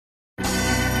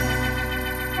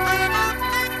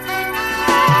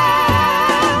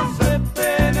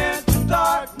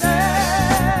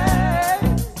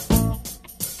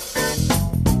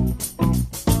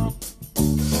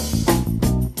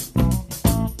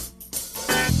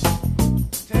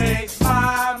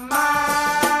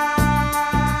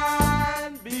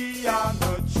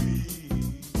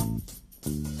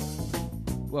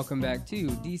welcome back to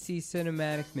DC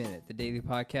Cinematic Minute, the daily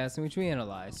podcast in which we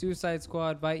analyze Suicide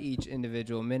Squad by each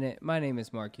individual minute. My name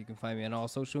is Mark. You can find me on all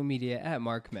social media at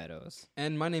Mark Meadows.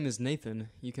 And my name is Nathan.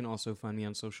 You can also find me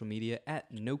on social media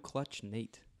at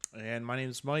NoClutchNate. And my name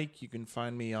is Mike. You can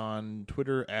find me on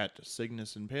Twitter at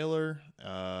Cygnus Impaler,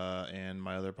 and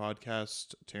my other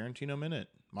podcast, Tarantino Minute.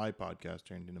 My podcast,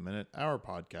 Tarantino Minute. Our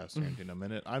podcast, Tarantino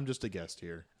Minute. I'm just a guest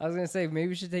here. I was going to say, maybe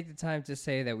we should take the time to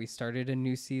say that we started a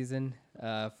new season.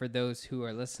 For those who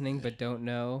are listening but don't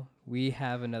know, we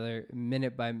have another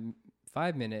minute by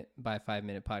 5 minute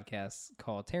podcast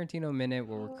called Tarantino Minute,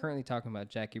 where we're currently talking about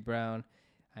Jackie Brown.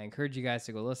 I encourage you guys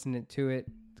to go listen to it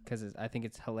because I think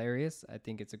it's hilarious. I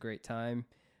think it's a great time.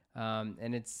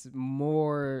 And it's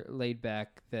more laid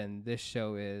back than this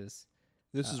show is.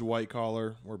 This is white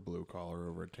collar. We're blue collar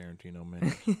over at Tarantino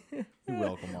Minute. We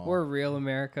welcome all. We're real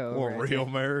America. We're real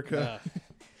America.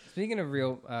 Speaking of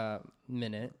real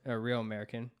minute, or real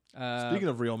American. Speaking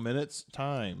of real minutes,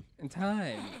 time.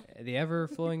 The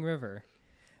ever-flowing river.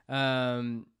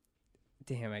 Damn,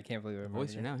 I can't believe it. The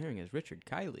voice you're now hearing is Richard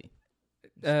Kiley.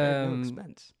 No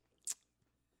expense.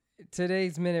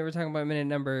 Today's minute, we're talking about minute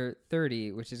number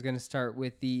 30, which is going to start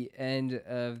with the end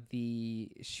of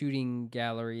the shooting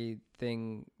gallery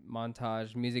thing,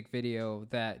 montage, music video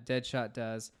that Deadshot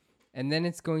does. And then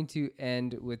it's going to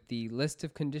end with the list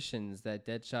of conditions that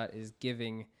Deadshot is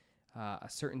giving a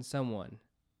certain someone.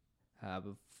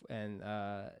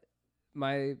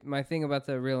 My thing about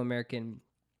the real American...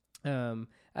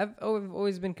 I've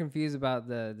always been confused about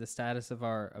the status of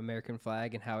our American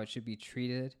flag and how it should be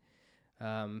treated.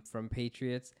 From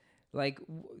Patriots, like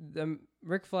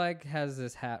Rick Flag has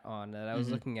this hat on that I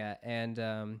was looking at,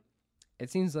 and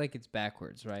it seems like it's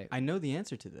backwards, right? I know the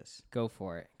answer to this. Go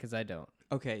for it, because I don't.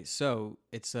 Okay, so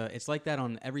it's like that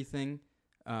on everything,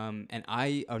 and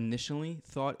I initially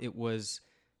thought it was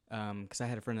because I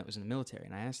had a friend that was in the military,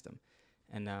 and I asked him,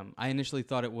 and I initially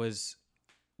thought it was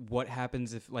what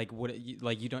happens if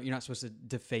you're not supposed to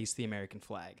deface the American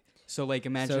flag. So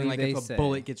imagine if a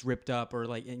bullet gets ripped up or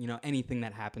anything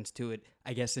that happens to it,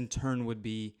 I guess in turn would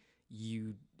be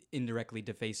you indirectly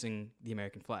defacing the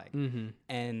American flag. Mm-hmm.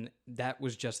 And that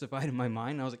was justified in my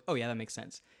mind. I was like, oh yeah, that makes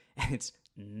sense. And it's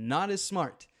not as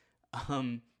smart.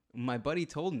 My buddy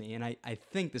told me, and I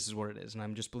think this is what it is, and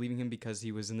I'm just believing him because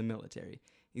he was in the military.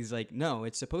 He's like, no,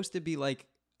 it's supposed to be like,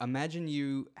 imagine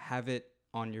you have it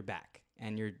on your back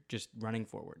and you're just running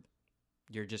forward.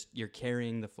 You're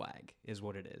carrying the flag is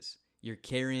what it is. You're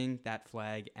carrying that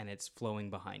flag and it's flowing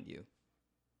behind you.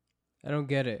 I don't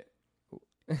get it.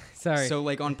 Sorry. So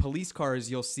on police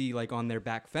cars, you'll see on their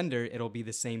back fender, it'll be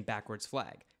the same backwards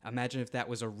flag. Imagine if that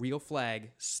was a real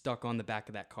flag stuck on the back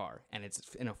of that car and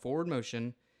it's in a forward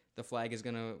motion, the flag is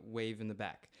going to wave in the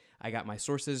back. I got my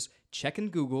sources. Check in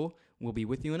Google. We'll be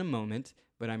with you in a moment,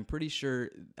 but I'm pretty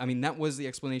sure, that was the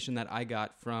explanation that I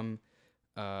got from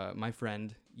my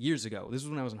friend years ago. This was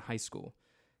when I was in high school,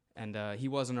 and he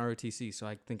was an ROTC, so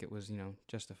I think it was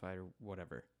justified or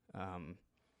whatever.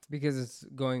 Because it's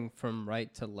going from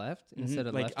right to left instead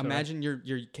of left to imagine right?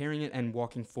 you're carrying it and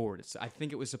walking forward. I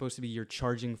think it was supposed to be you're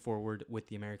charging forward with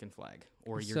the American flag,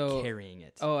 or you're carrying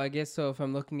it. Oh, I guess so. If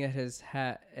I'm looking at his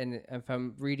hat and if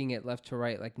I'm reading it left to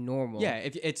right like normal. Yeah,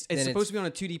 if it's supposed to be on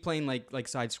a 2D plane like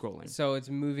side scrolling. So it's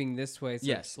moving this way. So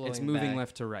yes, it's moving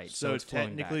left to right. So it's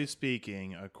technically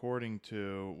speaking, according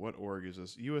to what org is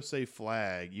this? USA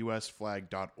Flag,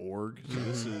 usflag.org. So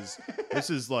this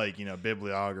is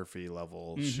bibliography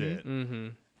level shit. Mm-hmm.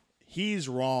 He's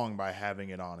wrong by having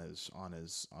it on his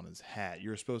hat.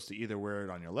 You're supposed to either wear it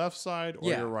on your left side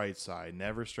or your right side,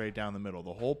 never straight down the middle.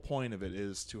 The whole point of it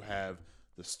is to have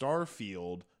the star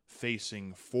field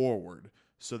facing forward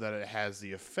so that it has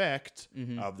the effect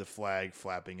of the flag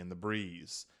flapping in the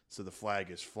breeze. So the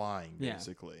flag is flying,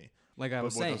 basically. Like I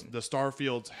was saying. The star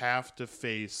fields have to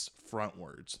face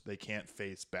frontwards. They can't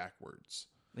face backwards.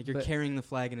 You're carrying the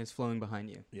flag and it's flowing behind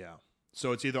you. Yeah.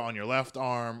 So it's either on your left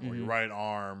arm or your right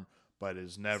arm, but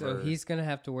is never... So he's going to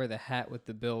have to wear the hat with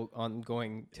the bill on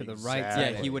going to the right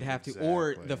side. Yeah, he would have to.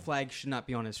 Or the flag should not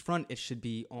be on his front. It should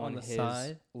be on his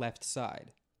side? Left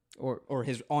side. Or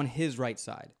on his right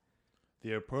side.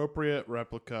 The appropriate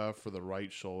replica for the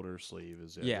right shoulder sleeve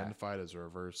is identified as a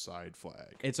reverse side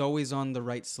flag. It's always on the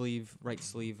right sleeve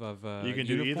of you can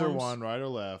do either one, right or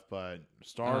left, but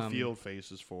star field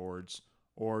faces forwards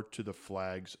or to the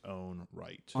flag's own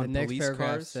right. The next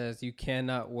paragraph says you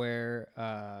cannot wear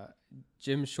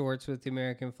gym shorts with the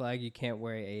American flag. You can't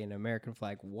wear an American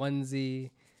flag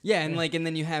onesie. Yeah, and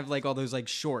then you have like all those like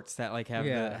shorts that like have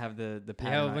Yeah. the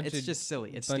pattern. On it. It's just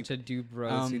silly. It's bunch stupid. of dude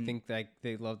bros who think like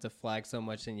they love the flag so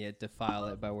much and yet defile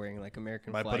it by wearing like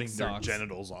American By flag putting their socks.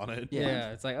 genitals on it.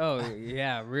 Yeah, it's like, oh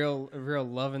yeah, real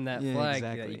loving that Yeah, flag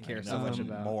exactly. that you care And so much nothing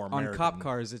about. more On American. cop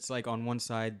cars, it's like on one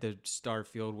side the star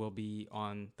field will be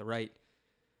on the right,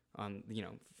 on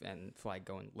and flag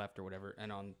going left or whatever,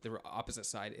 and on the opposite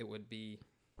side it would be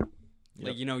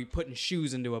like you're putting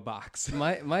shoes into a box.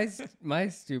 My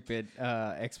stupid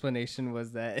explanation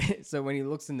was that so when he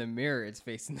looks in the mirror, it's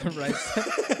facing the right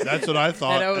side. That's what I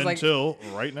thought And I was like- until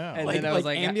right now. and like then I was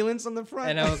like, ambulance on the front.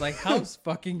 And I was like, how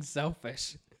fucking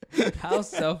selfish. How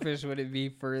selfish would it be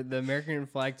for the American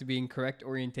flag to be in correct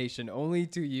orientation only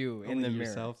to you in Only the mirror?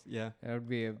 yourself. Yeah. That would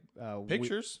be a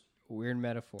Pictures? weird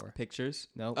metaphor. Pictures.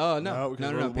 Nope. Oh no,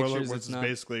 because no. Pictures. This It's is not.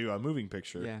 basically a moving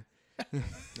picture. Yeah.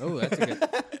 Oh, that's a good.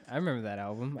 I remember that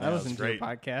album. I Yeah, it was listened to your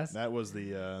great. podcast. That was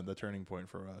the turning point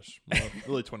for us. Well,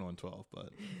 really 2112, but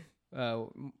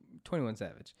 21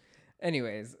 Savage.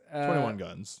 Anyways, 21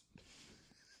 Guns.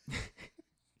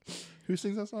 Who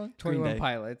sings that song? 21 Day.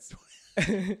 Pilots.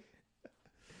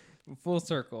 Full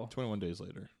circle. 21 Days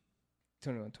Later.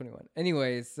 21.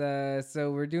 Anyways,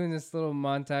 so we're doing this little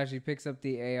montage. He picks up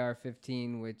the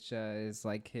AR-15, which is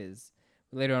like his.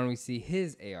 Later on, we see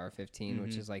his AR-15,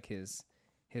 which is like his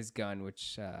gun.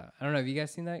 Which I don't know. Have you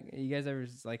guys seen that? You guys ever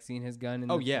like seen his gun?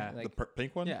 Oh, yeah. like The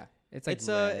pink one? Yeah. it's like It's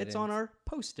red it's on and- our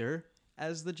poster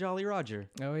as the Jolly Roger.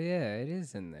 Oh yeah, it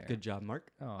is in there. Good job,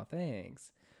 Mark. Oh, thanks.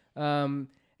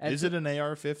 Is it an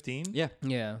AR-15? Yeah.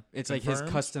 Yeah. It's like his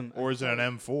Confirmed? custom. Or is it an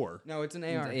M4? No, it's an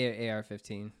It's AR.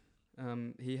 AR-15.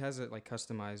 He has it like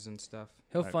customized and stuff.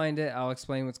 He'll Right. find it. I'll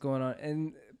explain what's going on.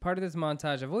 And part of this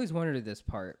montage, I've always wondered this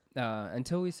part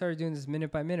until we started doing this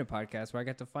minute by minute podcast, where I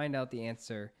got to find out the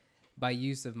answer by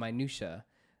use of minutia.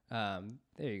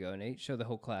 There you go, Nate. Show the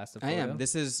whole class the photo. I am.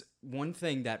 This is one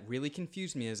thing that really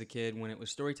confused me as a kid when it was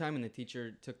story time and the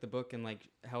teacher took the book and like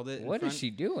held it. What in is front. she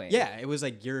doing? Yeah, it was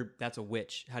like that's a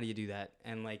witch. How do you do that?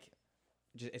 And like,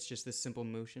 it's just this simple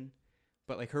motion.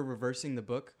 But like her reversing the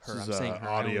book. Her, This I'm is saying her.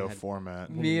 I only audio had- format.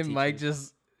 Me and Mike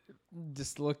teachers.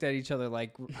 just looked at each other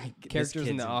like Like, characters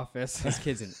in kid's the office. This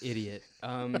kid's an idiot.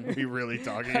 Are we really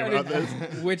talking How about did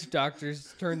this? witch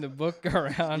doctors turn the book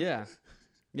around? Yeah,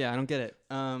 I don't get it.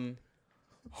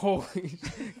 Holy,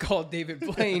 called David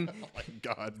Blaine. Oh my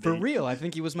God. For Nate. real, I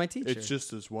think he was my teacher. It's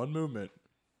just this one movement.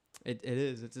 It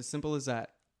is. It's as simple as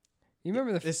that. You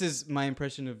remember This is my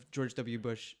impression of George W.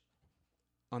 Bush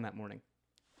on that morning.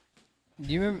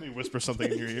 Do you remember? Let me whisper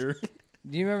something in your ear.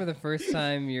 Do you remember the first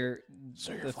time So your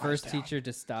the fly's first down. teacher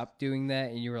to stop doing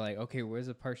that, and you were like, "Okay, where's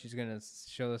the part she's gonna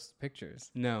show us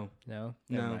pictures?" No. No,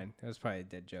 never No. mind. That was probably a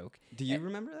dead joke. Do you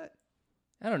remember that?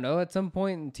 I don't know. At some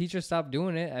point, teachers stopped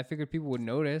doing it. I figured people would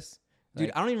notice. Dude,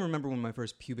 Like- I don't even remember when my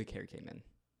first pubic hair came in.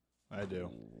 I do.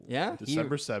 Yeah?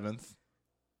 December 7th,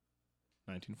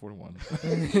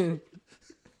 1941.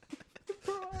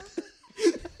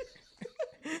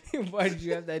 Why did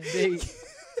you have that date?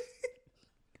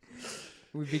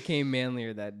 We became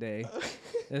manlier that day.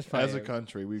 That's probably As a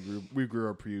country, we grew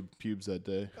our pubes that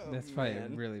day. that's probably a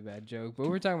really bad joke. But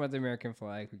we're talking about the American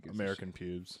flag. Who gives a American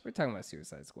pubes. We're talking about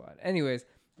Suicide Squad. Anyways,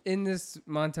 in this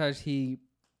montage,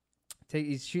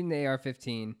 he's shooting the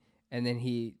AR-15, and then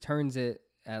he turns it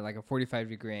at like a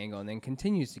 45-degree angle, and then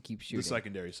continues to keep shooting. The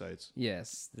secondary sights.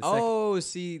 Yes. Oh,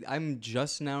 see, I'm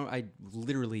just now, I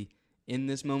literally, in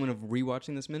this moment of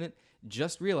rewatching this minute,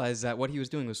 just realized that what he was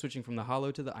doing was switching from the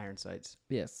hollow to the iron sights.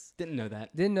 Yes. Didn't know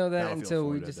that. Didn't know that Battlefield until 4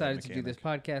 we did that decided to do this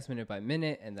podcast minute by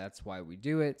minute, and that's why we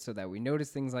do it, so that we notice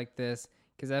things like this.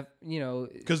 Because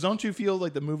Because don't you feel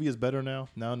like the movie is better now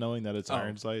Oh, knowing that it's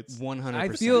iron sights? 100%. I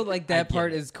feel like that get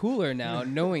part it. is cooler now,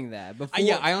 knowing that. Before,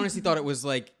 Yeah, I honestly thought it was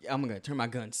like, I'm going to turn my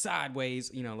gun sideways.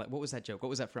 You know, like, what was that joke? What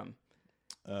was that from?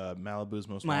 Malibu's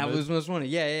Most My Wanted. was most wanted.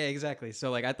 Yeah, exactly.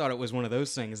 So like I thought it was one of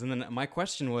those things. And then my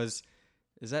question was,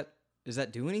 does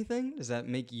that do anything? Does that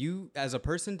make you as a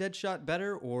person Deadshot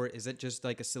better, or is it just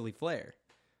like a silly flare?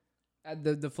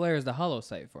 the flare is the hollow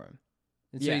sight for him.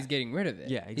 And so Yeah. he's getting rid of it.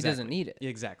 Yeah, He doesn't exactly. need it.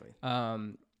 Exactly.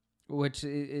 Which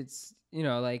it's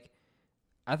like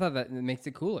I thought that makes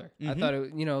it cooler. I Mhm. thought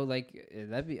it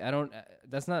that'd be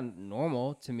that's not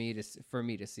normal to me for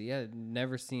me to see. I've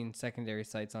never seen secondary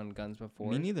sights on guns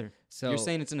before. Me neither. So You're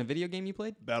saying it's in a video game you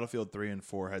played? Battlefield 3 and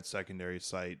 4 had secondary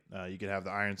sight. You could have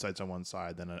the iron sights on one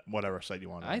side, then whatever sight you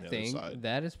want on I the think other side.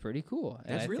 that is pretty cool.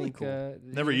 And That's I really think, cool.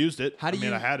 Never used it. How do I mean,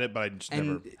 you- I had it, but I just And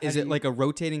never is do it you- like a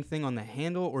rotating thing on the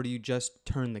handle, or do you just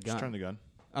turn the gun? just turned the gun.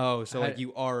 Oh, so How- like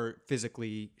you are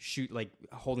physically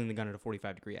holding the gun at a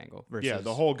 45-degree angle versus Yeah,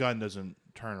 the whole gun doesn't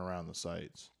turn around the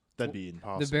sights. That'd be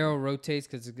impossible. The barrel rotates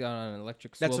because it's got an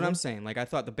electric swivel. That's what I'm saying. Like I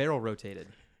thought the barrel rotated.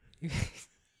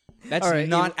 That's All right,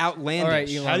 not outlandish. all right,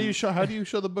 Elon. How do you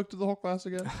show the book to the whole class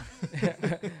again?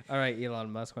 All right,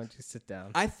 Elon Musk, why don't you sit down?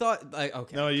 I thought like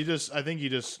okay. No, I think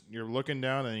you're looking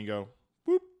down and you go,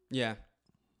 whoop. Yeah.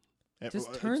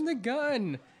 Just turn the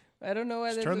gun. I don't know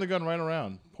why. Just turn the gun right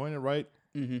around. Point it right.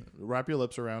 Mm-hmm. Wrap your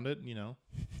lips around it. You know.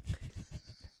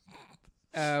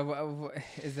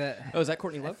 Is that? Oh, is that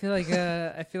Courtney I Love? feel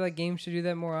like games should do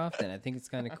that more often. I think it's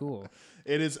kind of cool.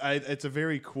 It is. It's a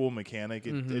very cool mechanic.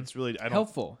 It's really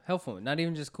Helpful. Not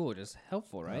even just cool, just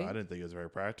helpful, right? No, I didn't think it was very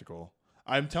practical.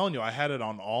 I'm telling you, I had it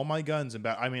on all my guns, and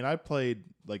I played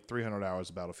like 300 hours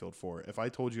of Battlefield 4. If I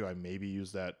told you I maybe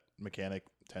used that mechanic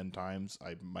 10 times,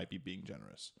 I might be being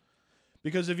generous.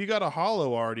 Because if you got a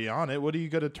hollow already on it, what are you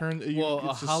going to turn?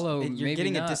 Hollow. You're maybe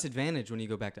getting not. a disadvantage when you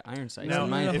go back to iron sights. Now,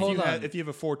 No, hold on. if you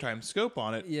have a 4-time scope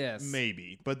on it, Yes.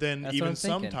 maybe. But then That's what even I'm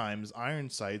thinking. sometimes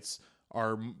iron sights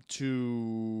are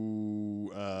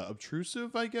too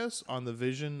obtrusive, I guess, on the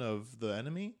vision of the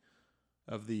enemy,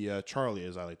 of the Charlie,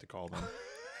 as I like to call them.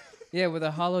 Yeah, with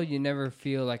a hollow, you never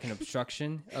feel like an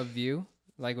obstruction of view.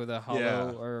 Like with a hollow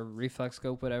Yeah. or reflex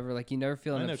scope, whatever. Like you never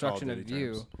feel I an know Call of obstruction of Duty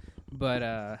view.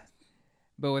 terms.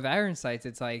 But with iron sights,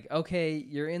 it's like, okay,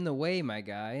 you're in the way, my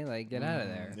guy. Like, get out of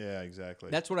there. Yeah, exactly.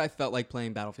 That's what I felt like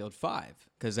playing Battlefield 5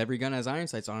 because every gun has iron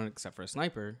sights on it except for a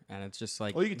sniper, and it's just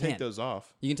like. Well, you can take man, those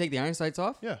off. You can take the iron sights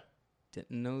off. Yeah. Didn't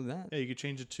know that. Yeah, you could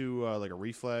change it to like a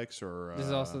reflex or. This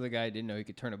is also the guy who didn't know he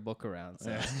could turn a book around.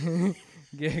 So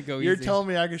go You're easy. telling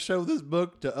me I can show this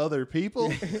book to other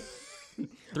people?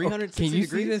 360 Can you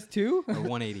degrees see this too? or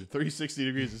 180. 360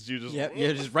 degrees is you just. Yep,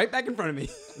 yeah, just right back in front of me.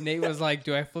 Nate was like,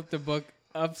 "Do I flip the book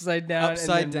upside down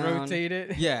Upside and then down. rotate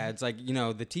it?" Yeah, it's like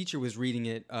the teacher was reading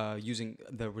it using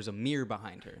there was a mirror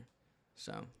behind her,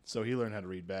 so So he learned how to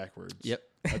read backwards. Yep.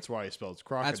 That's why he spelled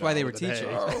crocodile. that's why they were with an A. teaching.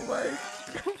 Oh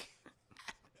my!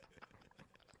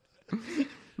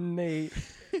 Nate,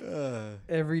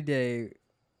 every day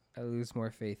I lose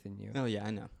more faith in you. Oh yeah,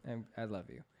 I know. I love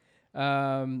you.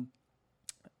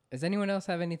 Does anyone else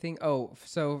have anything? Oh,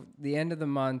 so the end of the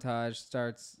montage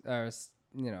starts.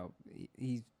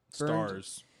 He's burned,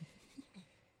 Stars.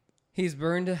 He's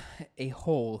burned a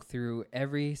hole through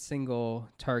every single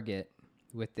target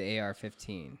with the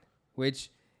AR-15, which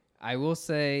I will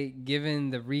say,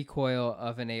 given the recoil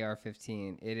of an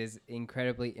AR-15, it is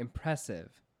incredibly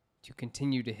impressive to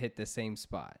continue to hit the same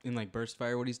spot. In like burst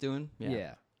fire, what he's doing.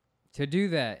 Yeah. To do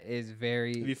that is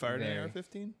very. Have you fired very, an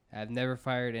AR-15? I've never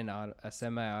fired in a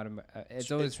semi-automatic. It's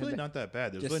really not that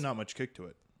bad. There's just- really not much kick to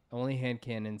it. Only hand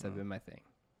cannons have been my thing.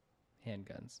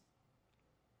 Handguns.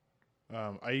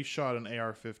 I shot an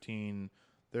AR-15.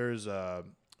 There's a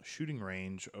shooting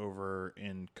range over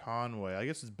in Conway. I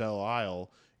guess it's Belle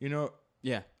Isle.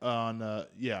 Yeah.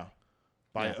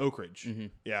 By Yeah. Oak Ridge. Mm-hmm.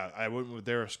 Yeah, I went with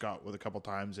there, Scott, with a couple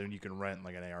times, and you can rent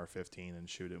like an AR-15 and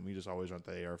shoot it. And we just always rent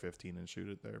the AR-15 and shoot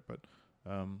it there. But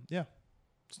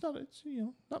it's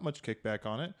not much kickback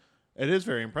on it. It is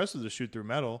very impressive to shoot through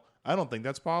metal. I don't think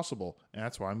that's possible, and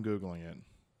that's why I'm googling it.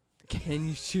 Can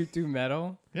you shoot through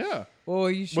metal? Yeah, Well,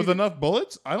 you shoot. with enough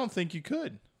bullets, I don't think you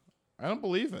could. I don't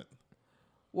believe it.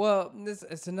 Well,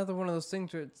 it's another one of those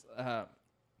things where it's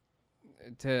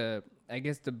I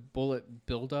guess the bullet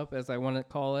buildup, as I want to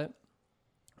call it,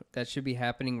 that should be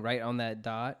happening right on that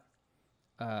dot.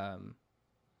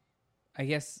 I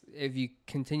guess if you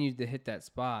continue to hit that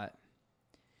spot,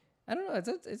 I don't know.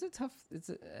 It's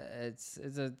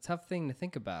a tough thing to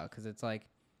think about because it's like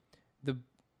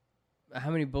how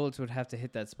many bullets would have to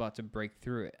hit that spot to break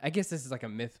through it. I guess this is like a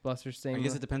Mythbusters thing. I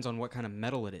guess it depends on what kind of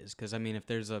metal it is, because I mean, if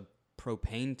there's a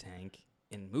propane tank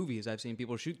in movies, I've seen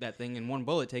people shoot that thing and one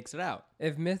bullet takes it out.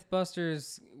 If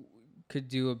Mythbusters could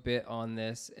do a bit on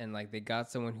this and like they got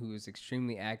someone who is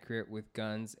extremely accurate with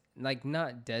guns, like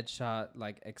not Deadshot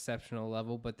like exceptional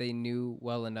level, but they knew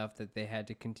well enough that they had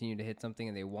to continue to hit something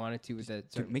and they wanted to with that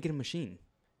Dude, make it a machine.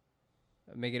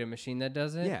 make it a machine that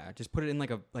does it. Yeah, just put it in like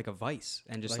a vice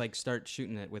and just like start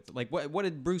shooting it with like what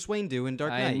did Bruce Wayne do in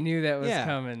Dark Knight? I knew that was Yeah.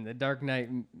 coming. The Dark Knight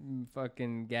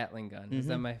fucking Gatling gun. Is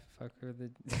that my fucker the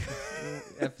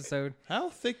episode? How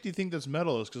thick do you think this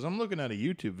metal is? Because I'm looking at a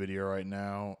YouTube video right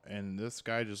now, and this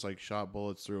guy just like shot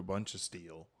bullets through a bunch of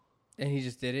steel. And he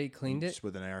just did it. He cleaned it. Just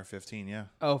with an AR-15, yeah.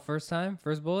 Oh, first time,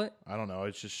 first bullet. I don't know.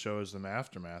 It just shows the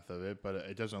aftermath of it, but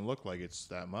it doesn't look like it's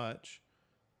that much.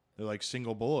 They're like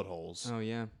single bullet holes. Oh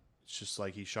yeah. It's just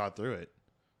like he shot through it.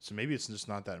 So maybe it's just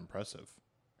not that impressive.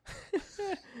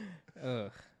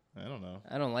 Ugh. I don't know.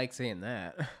 I don't like saying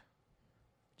that.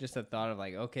 Just the thought of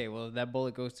like, okay, well, if that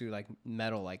bullet goes through like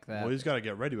metal like that. Well, he's got to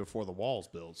get ready before the walls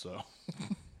build, so.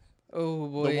 Oh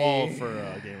boy. The wall for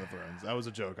Game of Thrones. That was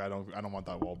a joke. I don't want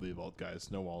that wall to be built, guys.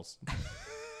 No walls.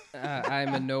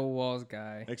 I'm a no walls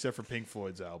guy. Except for Pink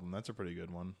Floyd's album. That's a pretty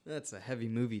good one. That's a heavy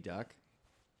movie, Doc.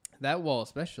 That wall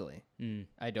especially,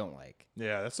 I don't like.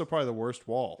 Yeah, that's probably the worst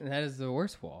wall. And that is the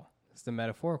worst wall. It's the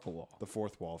metaphorical wall. The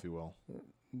fourth wall, if you will.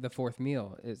 The fourth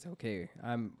meal is okay.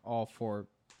 I'm all for.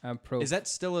 I'm pro. Is that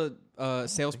still a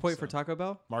sales point for Taco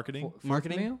Bell? Marketing? fourth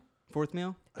Marketing? meal? Fourth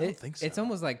meal? I don't think so. It's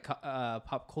almost like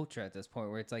pop culture at this point,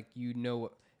 where it's like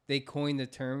they coined the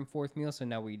term fourth meal, so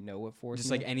now we know what fourth. Just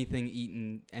meal. like anything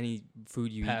eaten, any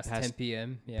food you past eat past 10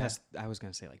 p.m. Yeah. Past, I was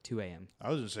gonna say like 2 a.m.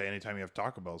 I was just saying, anytime you have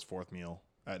Taco Bell's fourth meal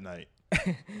at night.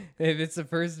 If it's the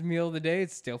first meal of the day,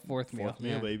 it's still fourth meal. Fourth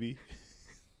meal, Yeah. baby.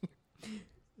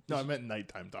 No, I meant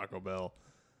nighttime Taco Bell.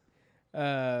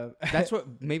 That's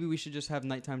what. Maybe we should just have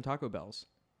nighttime Taco Bells.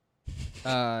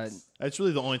 That's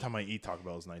really the only time I eat Taco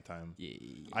Bell is nighttime.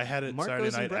 Yeah. I had it Marco's Saturday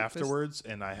and night breakfast. afterwards,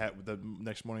 and I had the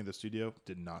next morning at the studio.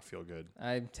 Did not feel good.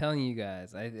 I'm telling you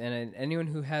guys, anyone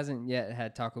who hasn't yet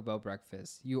had Taco Bell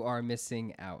breakfast, you are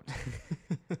missing out.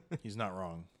 He's not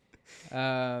wrong.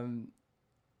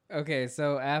 Okay,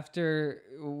 so after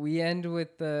we end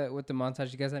with the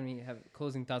montage, you guys have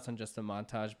closing thoughts on just the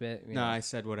montage bit? No, I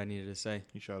said what I needed to say.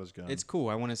 He shot his gun. It's cool.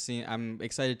 I want to see. I'm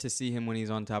excited to see him when he's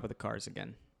on top of the cars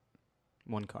again.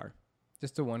 One car.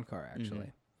 just the one car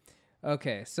actually.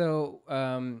 Okay, so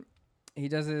he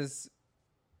does his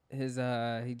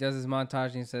montage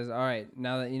and he says, "All right,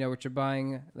 now that you know what you're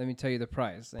buying, let me tell you the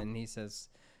price." And he says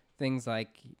things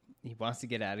like he wants to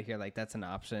get out of here, like that's an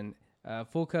option.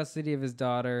 Full custody of his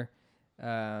daughter.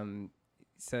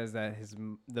 Says that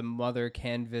the mother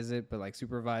can visit, but like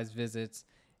supervised visits.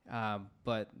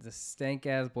 But the stank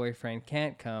ass boyfriend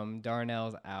can't come.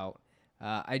 Darnell's out.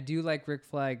 I do like Rick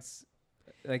Flagg's.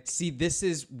 Like, see, this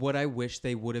is what I wish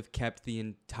they would have kept the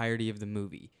entirety of the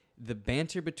movie. The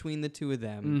banter between the two of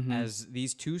them as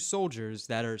these two soldiers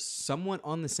that are somewhat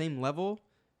on the same level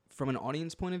from an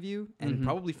audience point of view and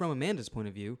probably from Amanda's point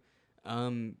of view.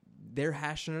 They're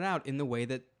hashing it out in the way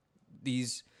that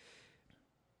these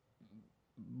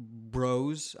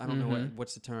bros, I don't know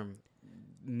what's the term,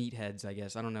 meatheads, I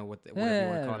guess. I don't know whatever you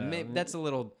want to call them. That's a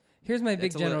little. Here's my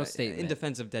big general statement. In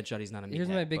defense of Deadshot, he's not a meathead. Here's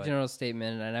my big general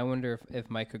statement, and I wonder if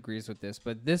Mike agrees with this.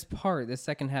 But this part, this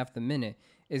second half of the minute,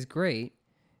 is great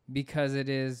because it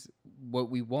is what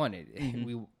we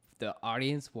wanted. The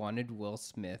audience wanted Will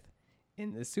Smith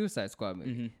in the Suicide Squad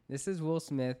movie. This is Will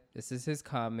Smith. This is his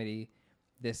comedy.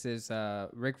 This is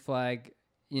Rick Flag.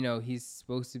 You know, he's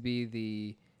supposed to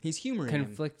be he's humoring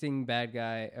conflicting bad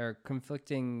guy or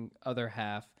conflicting other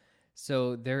half.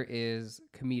 So there is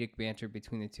comedic banter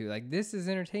between the two. Like, this is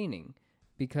entertaining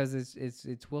because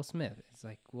it's Will Smith. It's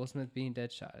like Will Smith being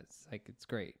Deadshot. It's like, it's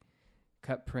great.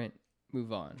 Cut, print,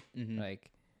 move on. Like,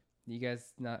 you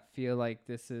guys not feel like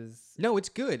this is... No, it's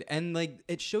good. And like,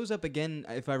 it shows up again,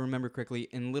 if I remember correctly,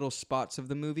 in little spots of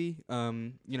the movie.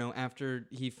 You know, after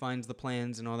he finds the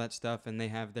plans and all that stuff and they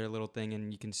have their little thing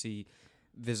and you can see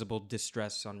visible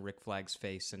distress on Rick Flag's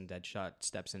face and Deadshot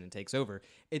steps in and takes over.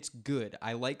 It's good.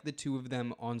 I like the two of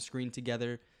them on screen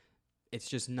together. It's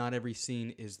just not every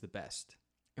scene is the best.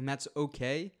 And that's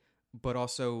okay, but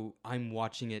also I'm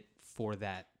watching it for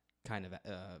that kind of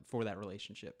for that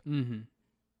relationship.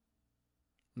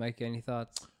 Mike, any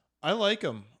thoughts? I like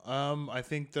them. I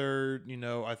think they're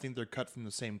cut from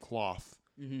the same cloth,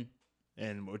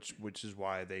 and which is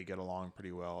why they get along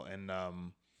pretty well. And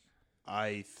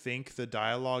I think the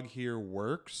dialogue here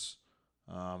works.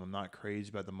 I'm not crazy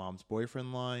about the mom's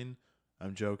boyfriend line.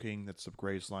 I'm joking. That's the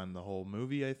greatest line in the whole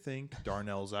movie, I think.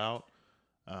 Darnell's out.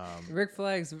 Rick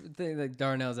Flag's thing, like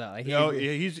Darnell's out. Like,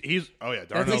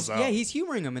 Darnell's out. Yeah, he's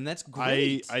humoring him, and that's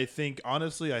great. I think,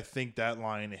 honestly, that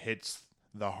line hits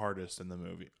the hardest in the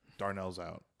movie. Darnell's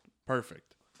out.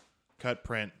 Perfect. Cut,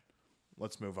 print.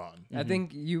 Let's move on. I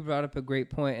think you brought up a great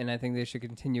point, and I think they should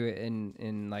continue it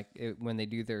in when they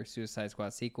do their Suicide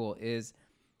Squad sequel. Is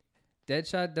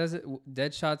Deadshot does it?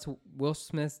 Deadshot's Will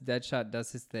Smith's Deadshot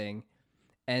does his thing,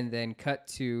 and then cut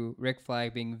to Rick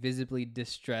Flag being visibly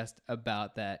distressed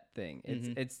about that thing.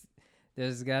 It's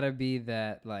there's got to be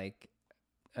that like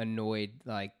annoyed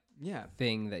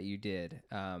thing that you did.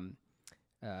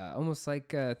 Almost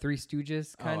like Three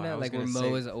Stooges kind of like where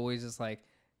Mo is always just like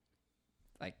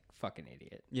fucking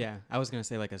idiot. Yeah, I was gonna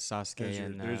say like a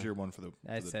Sasuke. There's your one for the.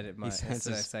 I said it. That's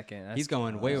a second. He's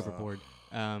going way overboard.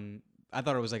 I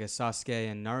thought it was like a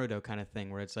Sasuke and Naruto kind of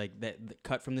thing where it's like that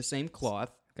cut from the same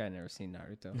cloth. I've never seen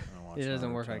Naruto. It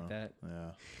doesn't work like that. Yeah,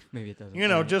 maybe it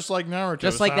doesn't. Just like Naruto.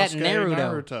 Just like Sasuke, that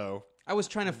Naruto. I was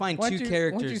trying to find two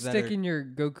characters. Why don't you stick in your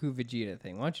Goku Vegeta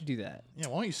thing? Why don't you do that? Yeah,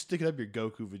 why don't you stick it up your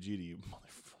Goku Vegeta, you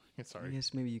motherfucker? I Sorry.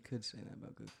 guess maybe you could say that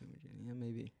about Goku and Vegeta. Yeah,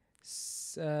 maybe.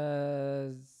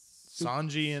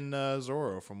 Sanji and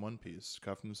Zoro from One Piece,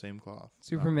 cut from the same cloth.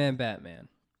 Superman, Batman.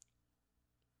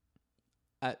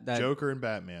 Joker and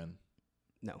Batman.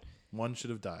 No. One should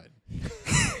have died.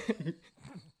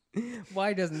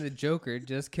 Why doesn't the Joker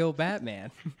just kill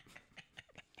Batman?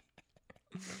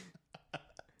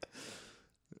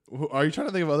 Are you trying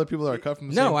to think of other people that are cut from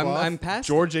the same cloth? No, I'm past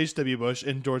George H.W. Bush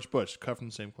and George Bush, cut from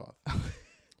the same cloth.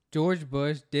 George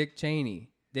Bush, Dick Cheney.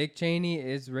 Dick Cheney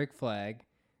is Rick Flag.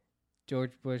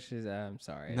 George Bush is, I'm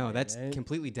sorry. No, that's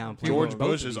completely downplayed. George both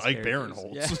Bush of is these Ike characters.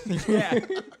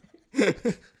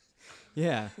 Barinholtz.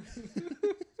 Yeah. Yeah.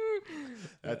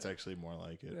 That's actually more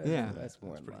like it. Yeah. That's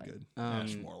more pretty like good. it.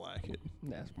 That's more like it.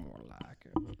 That's more like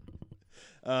it.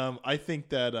 I think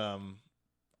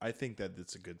that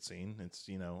it's a good scene. It's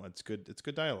it's good. It's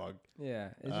good dialogue. Yeah,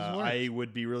 it just works. I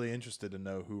would be really interested to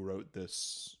know who wrote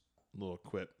this little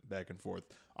quip back and forth.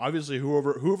 Obviously,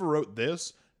 whoever wrote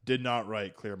this did not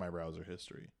write "Clear My Browser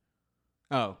History."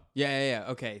 Oh, yeah.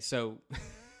 Okay, so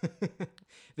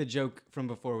the joke from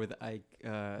before with Ike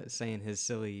saying his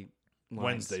silly lines.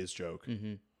 Wednesday's joke.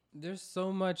 Mm-hmm. There's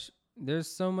so much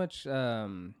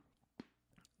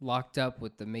locked up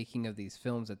with the making of these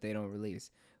films that they don't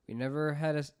release. We never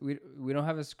had we don't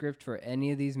have a script for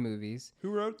any of these movies. Who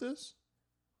wrote this?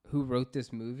 Who wrote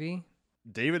this movie?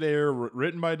 David Ayer,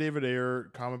 written by David Ayer,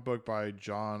 comic book by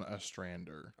John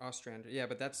Ostrander. Ostrander, yeah,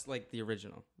 but that's like the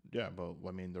original. Yeah, but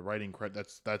I mean the writing credit.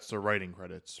 That's the writing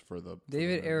credits for the.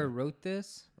 David Ayer wrote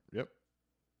this. Yep.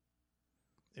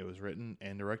 It was written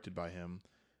and directed by him.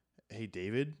 Hey,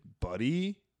 David,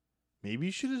 buddy, maybe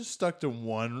you should have stuck to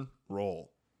one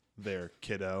role there,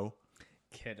 kiddo.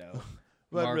 Kiddo.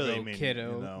 But Margot really, I mean,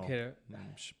 Kiddo. Kiddo.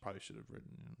 Probably should have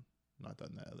written, not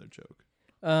done that other joke.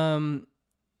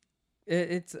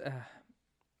 It's.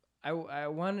 I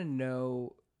want to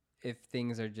know if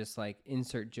things are just like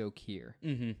insert joke here.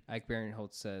 Mm-hmm. Ike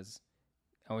Barinholtz says,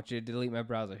 "I want you to delete my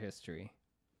browser history."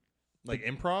 Like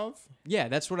improv? Yeah,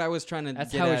 that's what I was trying to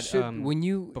That's get how at, it should. When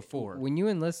you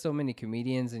enlist so many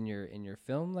comedians in your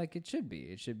film, like it should be.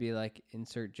 It should be like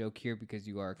insert joke here because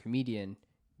you are a comedian.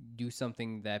 Do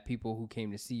something that people who came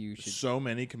to see you should. So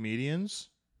many comedians?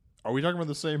 Are we talking about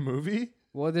the same movie?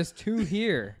 Well, there's two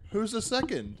here. Who's the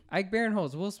second? Ike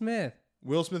Barinholtz, Will Smith.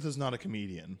 Will Smith is not a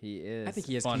comedian. He is. I think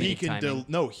he has funny. He can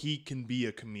timing. he can be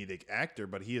a comedic actor,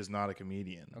 but he is not a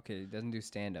comedian. Okay, he doesn't do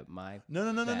stand up.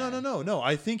 No.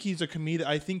 I think he's a comedic.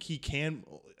 I think he can.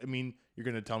 I mean, you're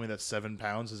going to tell me that 7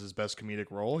 Pounds is his best comedic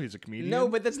role? He's a comedian? No,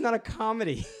 but that's not a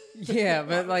comedy. Yeah,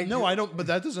 but like No, I don't. But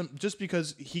that doesn't. Just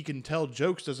because he can tell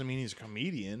jokes doesn't mean he's a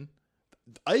comedian.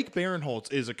 Ike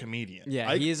Barinholtz is a comedian.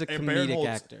 Yeah, he is a comedic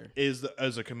actor.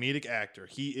 As a comedic actor,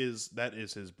 that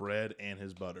is his bread and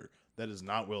his butter. That is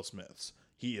not Will Smith's.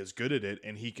 He is good at it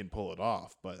and he can pull it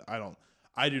off. But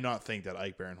I do not think that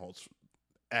Ike Barinholtz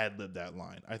ad-libbed that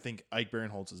line. I think Ike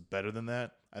Barinholtz is better than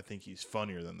that. I think he's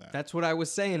funnier than that. That's what I was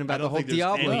saying about don't the whole think there's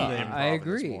Diablo any thing. improv I this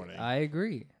agree. morning. I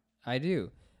agree. I do.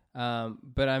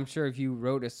 But I'm sure if you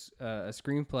wrote a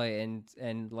screenplay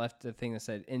and left a thing that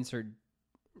said insert.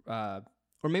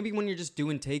 Or maybe when you're just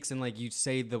doing takes and like you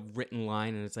say the written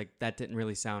line and it's like that didn't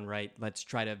really sound right. Let's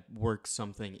try to work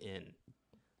something in.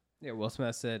 Yeah, Will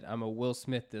Smith said, "I'm a Will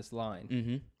Smith this line."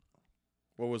 Mm-hmm.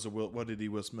 What did he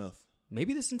Will Smith?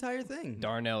 Maybe this entire thing.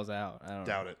 Darnell's out. I don't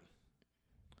Doubt know. it.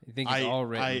 You think it's all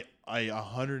written? I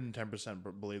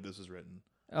 110% believe this is written.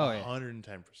 Oh yeah.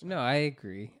 110%. No, I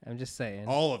agree. I'm just saying.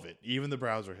 All of it, even the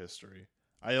browser history.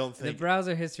 I don't The think.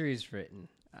 browser history is written.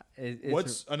 It's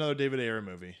What's another David Ayer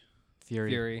movie?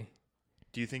 Fury?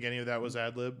 Do you think any of that was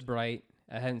ad libbed? Bright.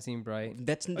 I hadn't seen Bright.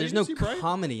 There's didn't no see Bright?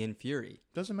 comedy in Fury.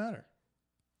 Doesn't matter.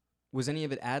 Was any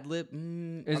of it ad lib? Is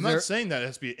I'm there- not saying that it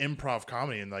has to be an improv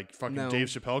comedy and like fucking No. Dave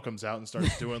Chappelle comes out and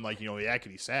starts doing like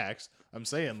yakety sax. I'm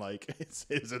saying like is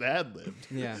it ad libbed?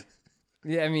 Yeah.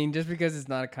 Yeah, I mean, just because it's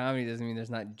not a comedy doesn't mean there's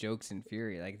not jokes in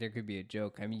Fury. Like there could be a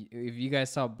joke. I mean, if you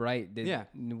guys saw Bright,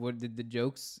 what did the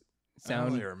jokes I don't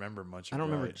sound? really remember much. I don't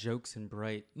remember Bright. jokes in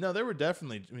Bright. No, there were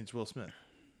definitely. I mean, it's Will Smith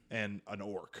and an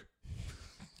orc.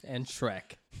 And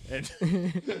Shrek. And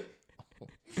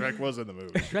Shrek was in the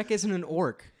movie. Shrek isn't an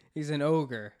orc. He's an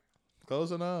ogre.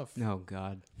 Close enough. Oh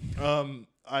God.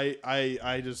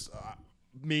 I just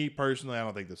me personally, I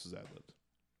don't think this is ad libbed.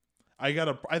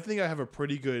 I think I have a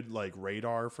pretty good like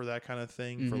radar for that kind of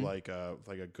thing for like a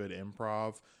good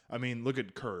improv. I mean, look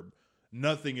at Curb.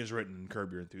 Nothing is written in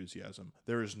Curb Your Enthusiasm.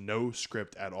 There is no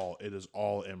script at all. It is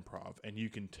all improv, and you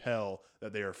can tell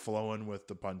that they are flowing with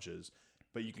the punches.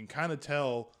 But you can kind of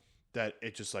tell that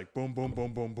it just like boom, boom,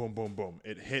 boom, boom, boom, boom, boom.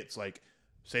 It hits like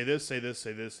say this, say this,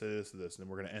 say this, say this, say this, and then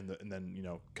we're gonna end it, and then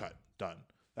cut, done.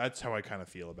 That's how I kind of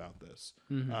feel about this,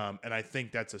 and I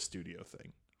think that's a studio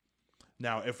thing.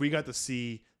 Now, if we got to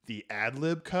see the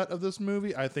ad-lib cut of this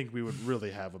movie, I think we would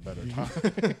really have a better time.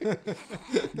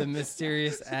 The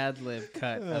mysterious ad-lib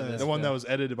cut of this The one film. that was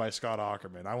edited by Scott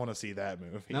Aukerman. I want to see that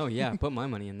movie. Oh yeah, put my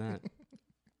money in that.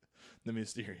 The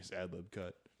mysterious ad-lib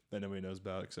cut that nobody knows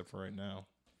about except for right now.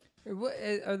 What,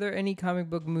 are there any comic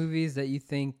book movies that you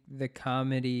think the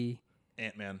comedy,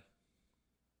 Ant-Man,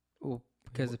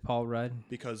 because of Paul Rudd,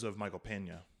 because of Michael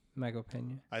Pena. Michael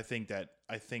Pena? I think that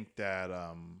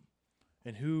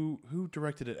and who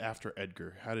directed it after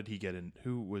Edgar? How did he get in?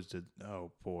 Who was the?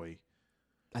 Oh boy,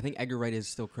 I think Edgar Wright is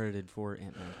still credited for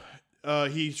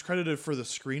Ant-Man. He's credited for the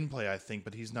screenplay, I think,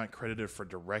 but he's not credited for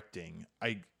directing.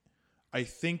 I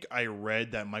think I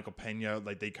read that Michael Pena,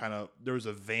 like there was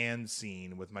a van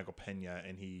scene with Michael Pena,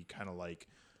 and he kind of like.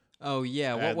 Oh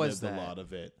yeah, what was that? A lot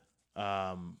of it.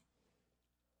 I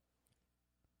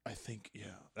think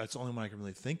that's the only one I can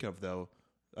really think of though.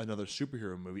 Another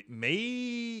superhero movie,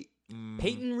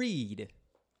 Peyton Reed.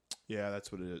 Yeah,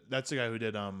 that's what it is. That's the guy who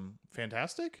did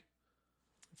Fantastic.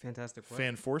 Fantastic. What?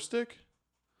 Fanforstic.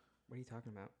 What are you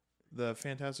talking about? The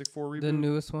Fantastic Four reboot. The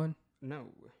newest one?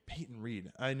 No. Peyton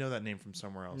Reed. I know that name from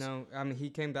somewhere else. No, he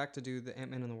came back to do the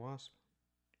Ant-Man and the Wasp.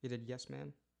 He did Yes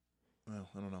Man. Well,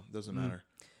 I don't know. Doesn't matter.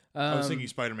 I was thinking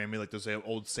Spider-Man, maybe like those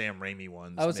old Sam Raimi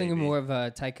ones. I was thinking maybe. more of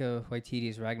Taika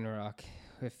Waititi's Ragnarok.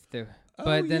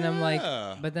 Then I'm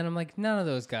like, none of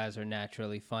those guys are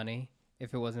naturally funny.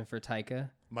 If it wasn't for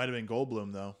Taika, Might have been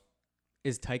Goldblum though.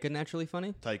 Is Taika naturally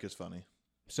funny? Taika's funny.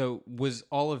 So was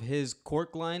all of his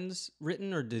Cork lines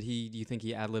written, or do you think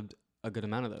he ad-libbed a good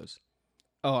amount of those?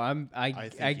 oh,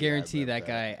 I guarantee that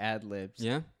guy ad libs.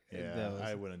 Yeah. Yeah,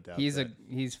 I wouldn't doubt He's that.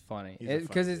 he's funny He's a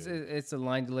because funny it's a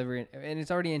line delivery and it's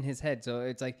already in his head. So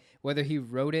it's like whether he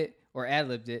wrote it or ad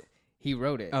libbed it, he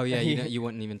wrote it. Oh yeah, you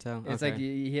wouldn't even tell. It's Okay. like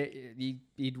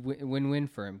he'd win-win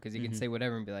for him because he can say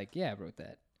whatever and be like, yeah, I wrote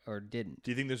that or didn't.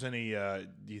 Do you think there's any? Do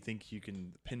you think you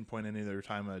can pinpoint any other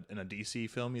time in a DC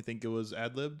film you think it was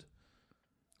ad libbed?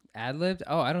 Ad libbed?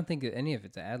 Oh, I don't think any of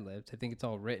it's ad libbed. I think it's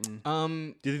all written.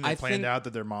 Do you think they planned out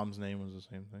that their mom's name was the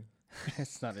same thing?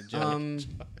 It's not a joke.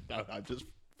 No, I'm just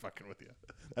fucking with you.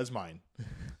 That's mine.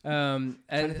 Trying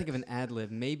to think of an ad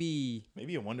lib. Maybe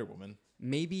a Wonder Woman.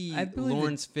 Maybe I believe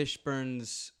Lawrence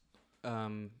Fishburne's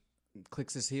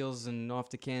clicks his heels and off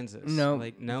to Kansas. No,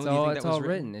 no. It's all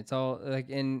written. It's all like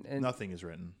in Nothing is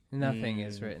written. Nothing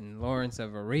is written. Lawrence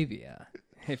of Arabia,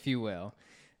 if you will.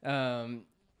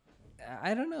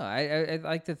 I don't know. I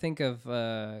like to think of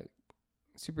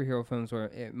superhero films where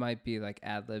it might be like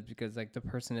ad libs because like the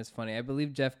person is funny. I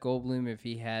believe Jeff Goldblum, if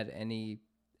he had any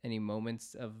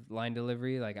moments of line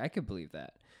delivery, like I could believe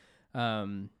that.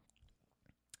 And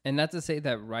not to say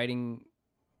that writing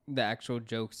the actual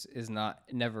jokes is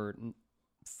never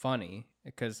funny,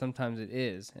 because sometimes it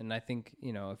is, and I think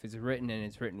if it's written and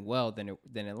it's written well, then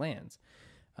it lands,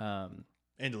 and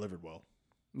delivered well.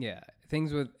 Yeah,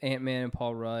 things with Ant-Man and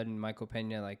Paul Rudd and Michael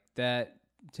Pena, like that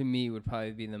to me would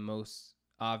probably be the most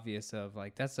obvious of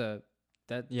like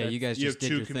you guys just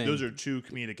did your thing. Those are two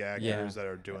comedic actors that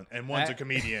are doing, and one's a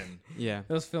comedian. Yeah,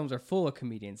 those films are full of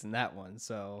comedians in that one.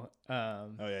 So, oh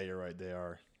yeah, you're right, they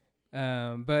are.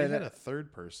 But they had a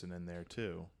third person in there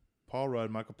too. Paul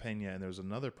Rudd, Michael Pena, and there was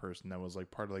another person that was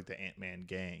like part of like the Ant-Man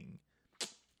gang.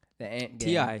 The Ant gang.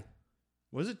 T.I.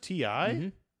 Was it T.I.? Mm-hmm.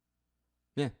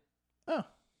 Yeah. Oh.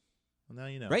 Well, now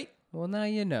you know. Right? Well, now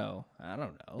you know. I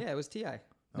don't know. Yeah, it was T.I.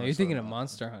 No, you're thinking of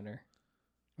Monster Hunter.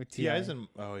 With T.I. he is in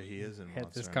Monster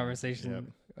had this Hunter.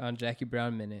 conversation on Jackie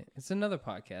Brown Minute. It's another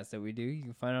podcast that we do. You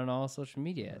can find it on all social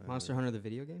media. Monster Hunter, the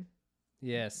video game?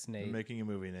 Yes, Nate. We're making a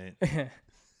movie, Nate.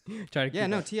 Try to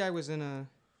keep T.I. was in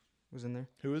there.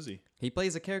 Who is he? He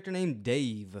plays a character named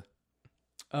Dave.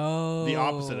 Oh, the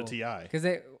opposite of T.I. Because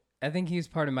I think he was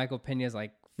part of Michael Pena's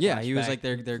like. Yeah, he was flashback,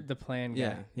 like their the plan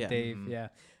guy. Yeah. Dave. Mhm. Yeah.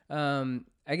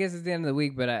 I guess it's the end of the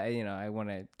week, but I want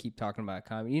to keep talking about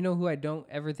comedy. You know who I don't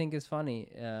ever think is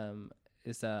funny?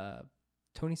 Is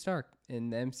Tony Stark in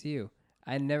the MCU.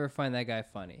 I never find that guy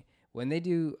funny. When they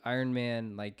do Iron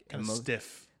Man, like kind of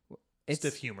stiff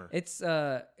humor. It's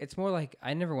more like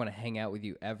I never want to hang out with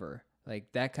you ever.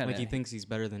 Like that kind of. Like he thinks he's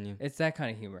better than you. It's that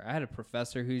kind of humor. I had a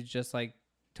professor who's just like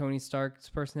Tony Stark's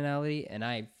personality, and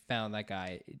I found that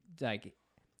guy like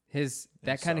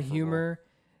that kind of humor.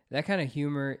 That kind of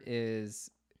humor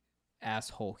is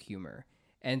asshole humor.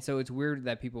 And so it's weird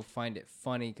that people find it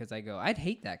funny because I go, I'd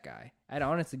hate that guy. I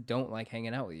honestly don't like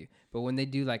hanging out with you. But when they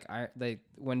do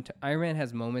when Iron Man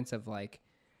has moments of like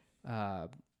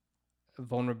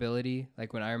vulnerability,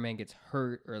 like when Iron Man gets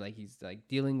hurt or like he's like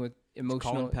dealing with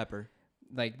emotional, Colin Pepper.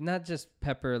 like not just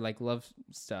Pepper like love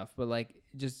stuff, but like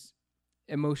just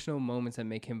emotional moments that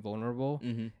make him vulnerable,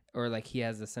 or like he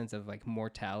has a sense of like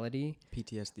mortality,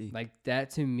 PTSD. like that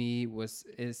to me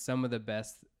is some of the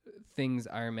best things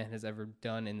Iron Man has ever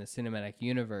done in the cinematic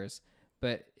universe.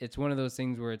 But it's one of those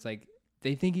things where it's like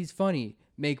they think he's funny,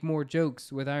 make more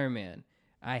jokes with Iron Man.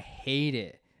 I hate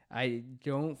it. I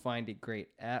don't find it great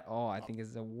at all. I think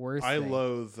it's the worst I thing.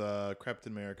 loathe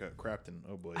Captain America. Captain,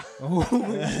 oh boy.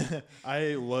 Oh.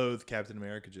 I loathe Captain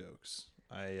America jokes.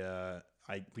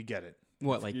 We get it.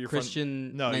 What, like You're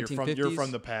Christian? No, 1950s? you're from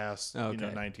the past. Oh, You know,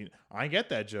 okay. I get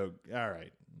that joke. All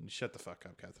right, shut the fuck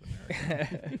up, Captain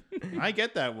America. I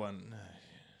get that one.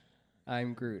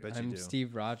 I'm Groot. Bet you I'm do.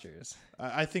 Steve Rogers.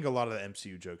 I think a lot of the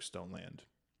MCU jokes don't land,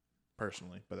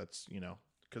 personally, but that's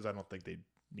because I don't think they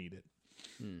need it.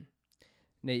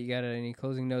 Nate, you got any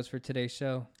closing notes for today's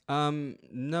show?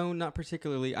 No, not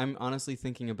particularly. I'm honestly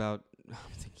thinking about. I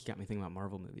think you got me thinking about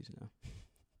Marvel movies now.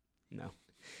 No,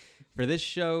 for this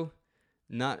show,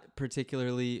 not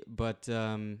particularly. But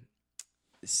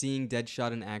seeing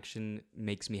Deadshot in action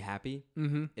makes me happy.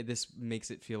 Mm-hmm. This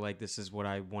makes it feel like this is what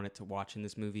I wanted to watch in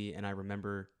this movie, and I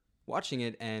remember watching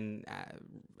it, and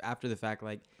after the fact,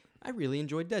 like I really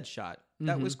enjoyed Deadshot.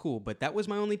 That was cool, but that was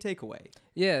my only takeaway.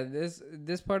 Yeah,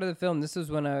 this part of the film, this is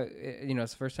when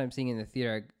it's the first time seeing it in the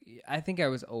theater. I think I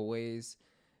was always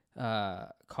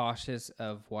cautious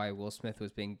of why Will Smith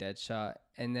was being Deadshot,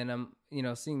 and then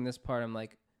I'm seeing this part, I'm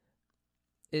like,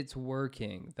 it's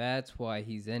working. That's why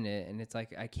he's in it, and it's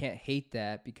like I can't hate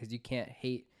that because you can't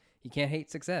hate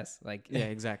success. Like Yeah,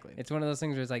 exactly. it's one of those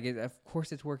things where it's like, of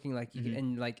course it's working. Like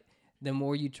and like the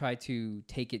more you try to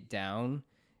take it down,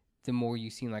 the more you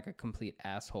seem like a complete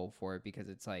asshole for it, because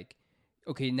it's like,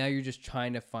 okay, now you're just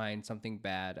trying to find something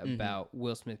bad about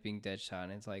Will Smith being Deadshot,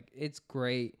 and it's like, it's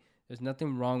great. There's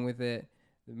nothing wrong with it.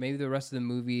 Maybe the rest of the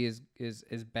movie is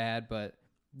bad, but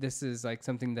this is like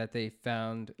something that they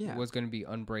found was going to be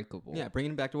unbreakable. Yeah,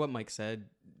 bringing it back to what Mike said,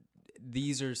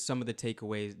 these are some of the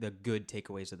takeaways, the good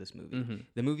takeaways of this movie.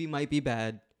 The movie might be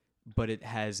bad, but it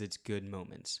has its good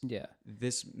moments. Yeah.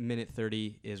 This minute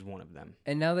 30 is one of them.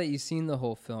 And now that you've seen the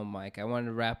whole film, Mike, I wanted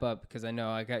to wrap up because I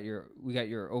know we got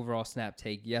your overall snap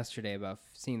take yesterday about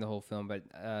seeing the whole film. But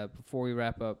before we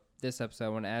wrap up this episode, I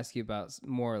want to ask you about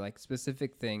more like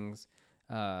specific things,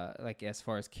 like as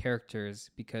far as characters,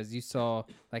 because you saw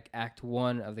like Act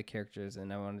 1 of the characters,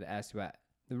 and I wanted to ask you about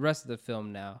the rest of the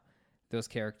film now, those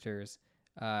characters.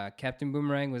 Captain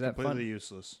Boomerang, was that fun? Completely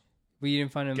useless. Well, you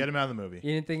didn't find him. Get him out of the movie.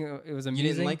 You didn't think it was amusing?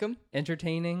 You didn't like him?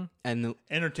 Entertaining? And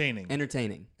Entertaining.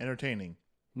 entertaining.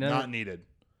 No. Not needed.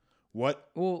 What?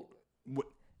 Well, What?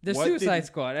 the what Suicide did-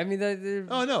 Squad. I mean,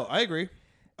 Oh no, I agree.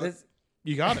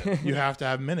 You got it. You have to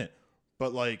have a minute.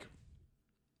 But like,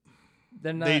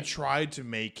 they're not. they tried to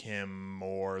make him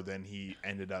more than he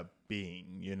ended up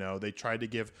being. They tried to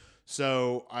give.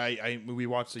 So we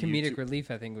watched the comedic YouTube, relief,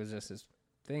 I think, was just his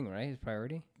thing, right? His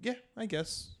priority. Yeah, I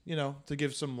guess to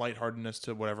give some lightheartedness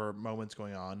to whatever moments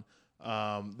going on.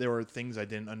 There were things I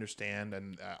didn't understand,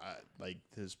 and like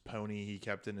his pony he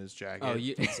kept in his jacket. Oh,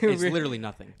 it's literally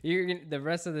nothing. The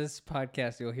rest of this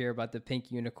podcast, you'll hear about the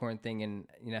pink unicorn thing, and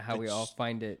how we all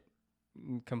find it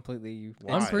completely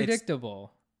Why?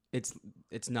 unpredictable.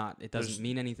 It's not. It doesn't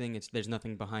mean anything. There's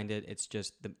nothing behind it. It's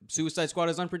just the Suicide Squad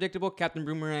is unpredictable. Captain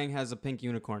Boomerang has a pink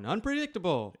unicorn.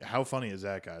 Unpredictable. How funny is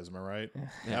that, guys? Am I right? Yeah.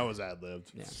 That was ad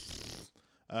libbed.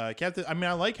 Yeah. Captain. I mean,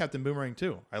 I like Captain Boomerang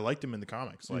too. I liked him in the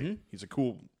comics. Like he's a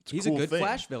cool. He's cool a good thing.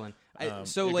 Flash villain. Yeah,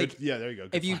 there you go.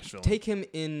 Good if you Flash villain. take him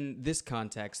in this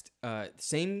context,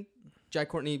 same Jai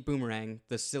Courtney Boomerang,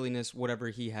 the silliness, whatever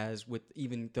he has, with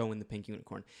even throwing the pink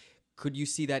unicorn. Could you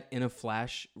see that in a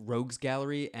Flash Rogues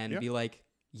gallery and be like,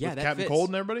 yeah, With that Captain fits. Cold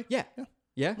and everybody.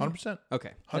 Yeah, 100%.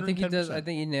 Okay, I think he does. I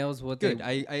think he nails what good.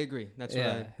 they. I agree. That's Yeah.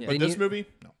 what I. Yeah. But this movie,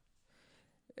 no.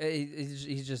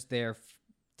 He's just there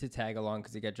to tag along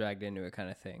because he got dragged into it, kind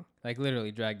of thing. Like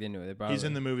literally dragged into it. They brought He's him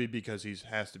in the movie because he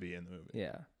has to be in the movie.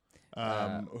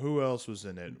 Yeah. Who else was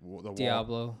in it?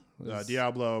 Diablo.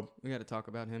 Diablo. We got to talk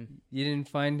about him. You didn't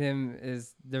find him.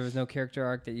 There was no character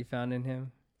arc that you found in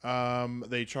him?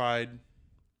 They tried.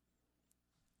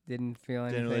 Didn't feel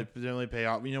anything. Didn't really pay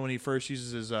off. When he first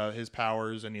uses his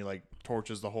powers and he like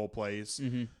torches the whole place.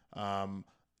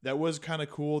 That was kind of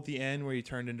cool at the end where he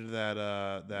turned into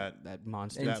that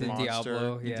monster. Into monster.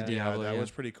 Diablo, yeah. Into Diablo, that yeah. was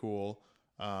pretty cool.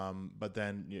 But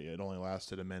then it only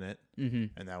lasted a minute, and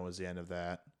that was the end of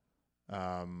that.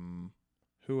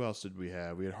 Who else did we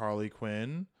have? We had Harley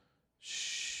Quinn.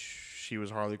 She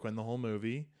was Harley Quinn the whole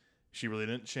movie. She really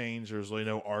didn't change. There was really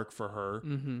no arc for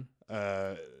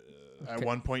her. At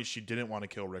one point, she didn't want to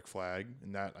kill Rick Flag,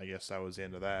 and I guess that was the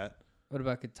end of that. What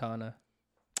about Katana?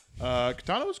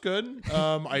 Katana was good.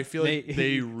 I feel like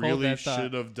they Hold really that thought.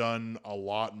 should have done a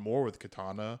lot more with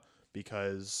Katana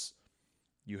because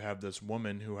you have this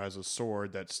woman who has a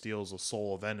sword that steals the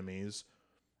soul of enemies.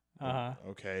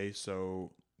 Okay,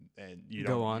 so and you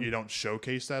Go on. don't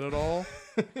showcase that at all.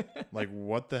 Like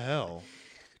what the hell?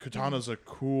 Katana's a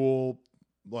cool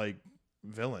like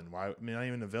villain. Why? I mean, not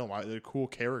even a villain. Why? They're a cool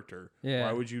character. Yeah.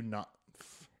 Why would you not?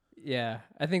 Yeah,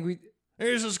 I think we.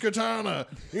 Here's this Katana.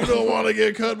 You don't want to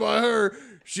get cut by her.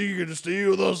 She can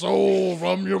steal the soul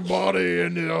from your body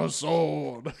and your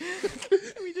soul.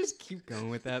 We just keep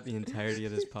going with that the entirety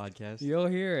of this podcast. You'll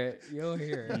hear it. You'll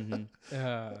hear it.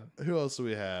 Mm-hmm. Who else do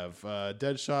we have?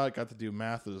 Deadshot got to do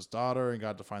math with his daughter and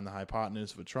got to find the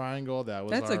hypotenuse of a triangle. That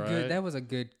was That's a all good. right. That was a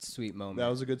good sweet moment. That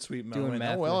was a good sweet Doing moment.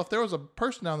 math Oh well, with- if there was a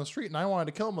person down the street and I wanted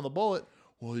to kill him with a bullet,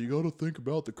 well, you got to think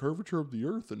about the curvature of the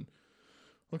earth and.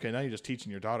 Okay, now you're just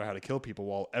teaching your daughter how to kill people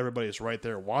while everybody's right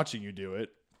there watching you do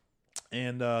it.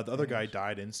 And the other guy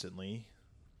died instantly.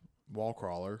 Wall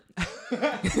crawler.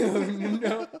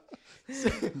 No.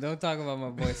 Don't talk about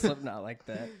my boy Slipknot like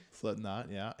that. Slipknot.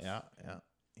 Yeah.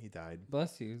 He died.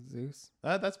 Bless you, Zeus.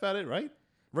 That's about it, right?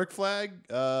 Rick Flag.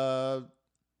 Yeah.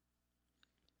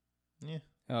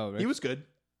 Oh, He was good.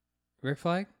 Rick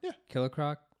Flag. Yeah. Killer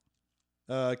Croc.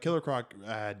 Killer Croc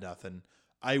had nothing.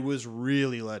 I was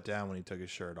really let down when he took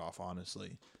his shirt off,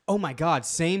 honestly. Oh my God,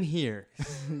 same here.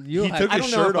 You. He took I his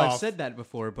don't know shirt if I've off. said that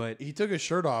before, but He took his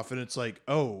shirt off, and it's like,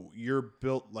 oh, you're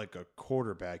built like a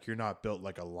quarterback. You're not built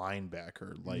like a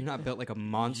linebacker. Like you're not built like a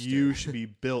monster. you should be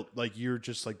built like you're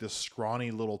just like this scrawny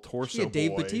little torso yeah,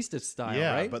 Dave boy. Bautista style,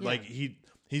 Yeah, right? but like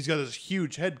he's got this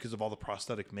huge head because of all the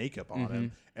prosthetic makeup on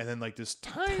him, and then like this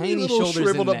tiny Tiny little shoulders and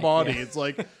shriveled up neck, body. yeah. It's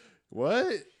like,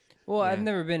 what? Well, I've Yeah.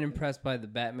 never been impressed by the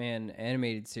Batman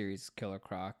animated series Killer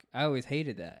Croc. I always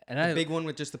hated that. And the I big one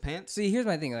with just the pants. see. Here's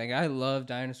my thing. Like, I love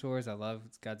dinosaurs. I love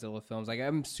Godzilla films. Like,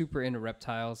 I'm super into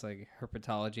reptiles, like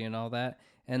herpetology and all that.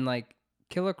 And like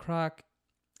Killer Croc,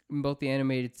 in both the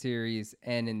animated series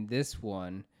and in this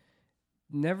one,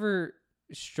 never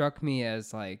struck me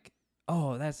as like,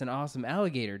 oh, that's an awesome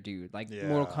alligator dude. Like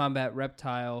Mortal Yeah. Kombat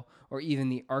Reptile or even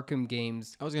the Arkham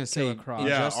games. I was gonna Killer say Croc.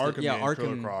 Yeah, Injustice- Arkham yeah, and Arkham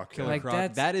Killer Croc. Killer Like, Croc.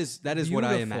 that's That is what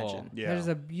I beautiful. imagine. Yeah. That is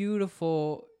a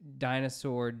beautiful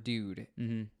dinosaur dude.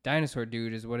 Mm-hmm. Dinosaur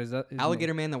dude is what is that?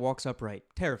 Alligator man that walks upright,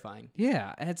 terrifying.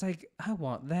 Yeah, and it's like I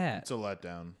want that, It's a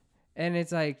letdown. and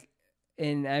it's like,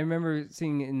 and I remember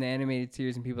seeing it in the animated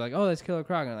series, and people are like, oh, that's Killer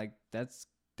Croc, and I'm like, that's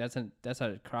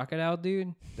a crocodile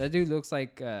dude. That dude looks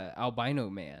like albino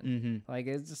man. Mm-hmm. Like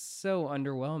it's just so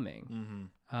underwhelming.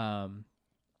 Mm-hmm.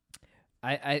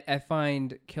 I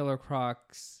find Killer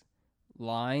Croc's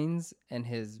lines and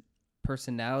his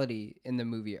personality in the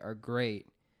movie are great,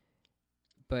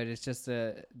 but it's just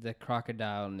the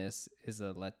crocodile-ness is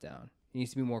a letdown. He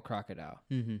needs to be more crocodile.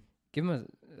 Mm-hmm. Give him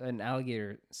an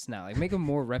alligator snout. Like make him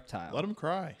more reptile. Let him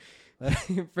cry.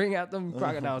 Bring out them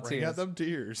crocodile Bring tears. out them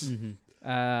tears. Mm-hmm.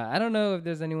 I don't know if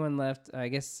there's anyone left. I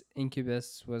guess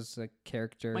Incubus was a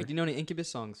character. Mike, do you know any Incubus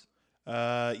songs?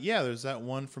 Yeah, there's that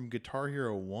one from Guitar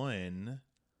Hero 1.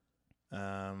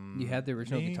 You had the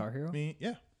original Guitar Hero?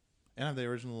 Yeah. And I have the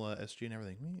original SG and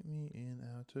everything. Meet me in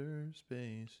outer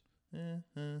space.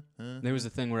 There was a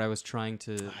thing where I was trying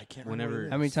to. I can't remember whenever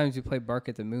what How many times you play Bark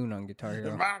at the Moon on Guitar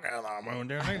Hero? I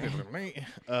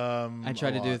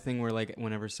tried to do a lot. thing where, like,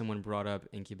 whenever someone brought up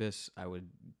Incubus, I would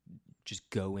just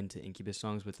go into Incubus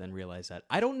songs, but then realize that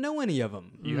I don't know any of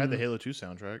them. You had the Halo 2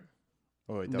 soundtrack.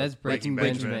 Oh, wait, that That's was Breaking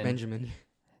Benjamin. Benjamin.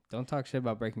 Don't talk shit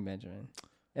about Breaking Benjamin.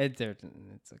 It's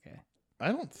okay. I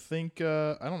don't think,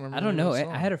 I don't remember. I don't the know. name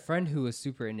of the I had a friend who was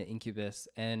super into Incubus,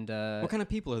 and What kind of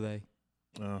people are they?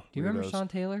 song. do you remember Weirdos. Sean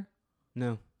Taylor?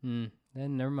 No. Then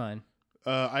never mind.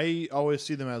 I always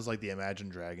see them as like the Imagine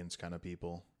Dragons kind of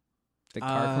people. The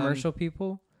car commercial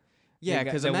people. Yeah, They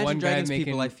got because that one Imagine guy Dragons making-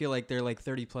 people, I feel like they're like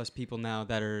 30 plus people now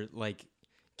that are like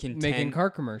content, Making car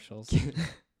commercials.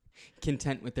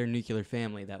 content with their nuclear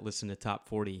family that listen to top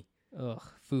 40. Ugh,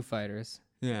 Foo Fighters.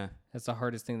 Yeah. That's the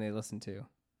hardest thing they listen to.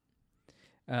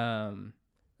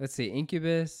 Let's see.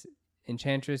 Incubus,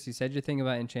 Enchantress. You said your thing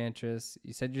about Enchantress.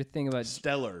 You said your thing about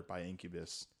Stellar by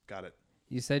Incubus. Got it.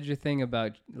 You said your thing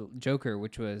about Joker,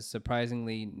 which was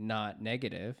surprisingly not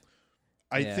negative.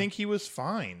 I Yeah. think he was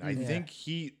fine. I Yeah. think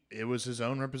it was his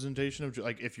own representation of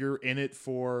like if you're in it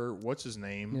for what's his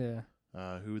name,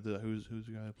 Yeah. who's the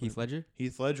guy that played Heath Ledger?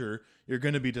 Heath Ledger, you're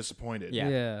gonna be disappointed. Yeah.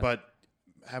 Yeah. But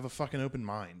have a fucking open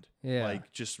mind. Yeah.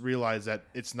 Like just realize that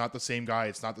it's not the same guy.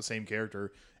 It's not the same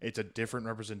character. It's a different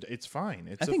represent. It's fine.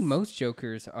 It's I think most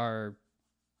Jokers are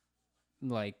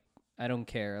like I don't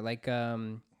care. Like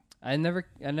I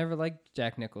never liked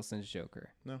Jack Nicholson's Joker.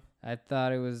 No. I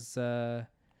thought it was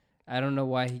I don't know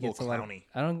why he gets a lot of,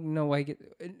 I don't know why he gets,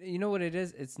 you know what it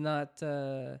is? It's not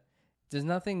there's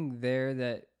nothing there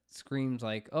that screams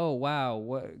like, "Oh wow,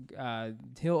 what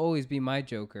he'll always be my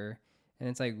Joker." And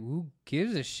it's like, who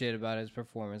gives a shit about his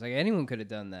performance? Like anyone could have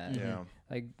done that. Yeah.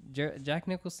 Like Jack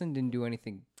Nicholson didn't do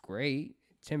anything great.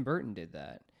 Tim Burton did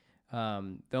that.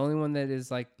 The only one that is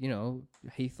like, you know,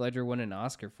 Heath Ledger won an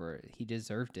Oscar for it. He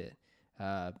deserved it.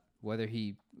 Whether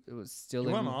he was still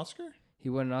won an Oscar? He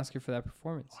won an Oscar for that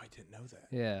performance. Oh, I didn't know that.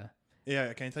 Yeah.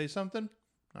 Yeah, can I tell you something?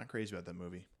 Not crazy about that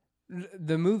movie.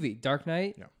 The movie Dark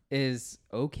Knight Yeah. is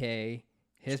okay.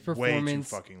 His It's performance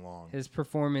way too fucking long. His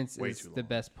performance Way is too the long.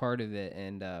 best part of it,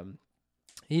 and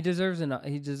he deserves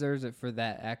it for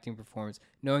that acting performance.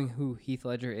 Knowing who Heath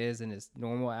Ledger is in his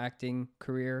normal acting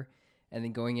career, and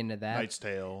then going into that, Knight's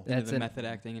Tale. That's the method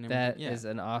acting and that everything. is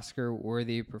an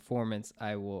Oscar-worthy performance.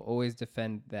 I will always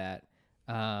defend that.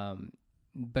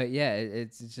 But yeah,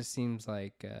 it just seems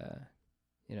like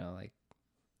you know, like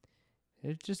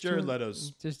it's just Jared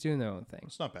Leto's just doing their own thing.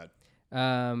 It's not bad.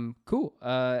 Cool.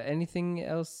 Anything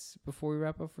else before we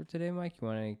wrap up for today, Mike? You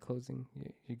want any closing?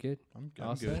 You good? I'm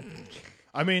All good. set?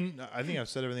 I mean, I think I've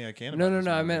said everything I can. No, about this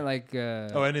I movie. meant like.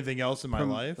 anything else in my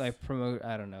life? Like promote.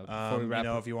 I don't know. Before we wrap you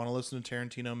know, up. if you want to listen to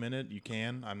Tarantino Minute, you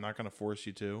can. I'm not going to force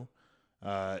you to.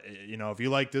 You know, if you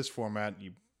like this format,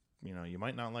 you know, you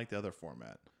might not like the other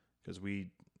format because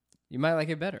You might like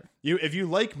it better. if you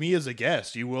like me as a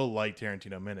guest, you will like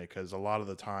Tarantino Minute because a lot of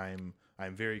the time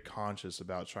I'm very conscious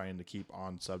about trying to keep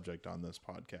on subject on this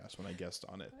podcast when I guest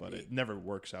on it, but it never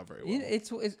works out very well.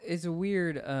 It's a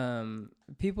weird.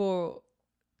 People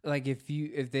like if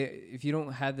you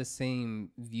don't have the same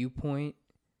viewpoint,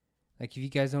 like if you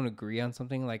guys don't agree on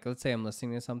something, like let's say I'm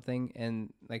listening to something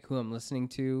and like who I'm listening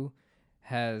to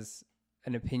has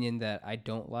an opinion that I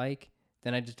don't like,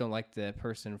 then I just don't like the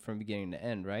person from beginning to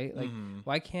end, right? Like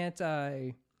why can't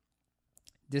I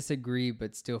disagree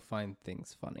but still find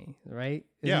things funny, right?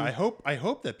 Yeah, I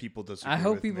hope that people disagree. I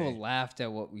hope with people me. laughed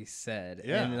at what we said.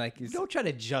 Yeah. And like Don't try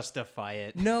to justify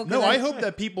it. no, No, I hope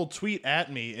that people tweet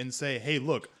at me and say, "Hey,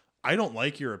 look, I don't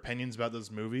like your opinions about this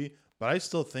movie, but I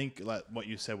still think that what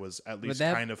you said was at least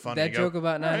kind of funny." That joke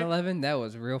about "All right, 9/11, that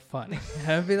was real funny.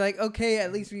 I'd be like, okay,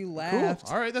 at least we cool. laughed.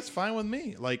 All right, that's fine with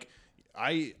me. Like,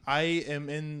 I am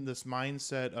in this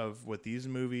mindset of with these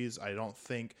movies, I don't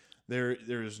think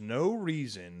there's no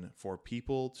reason for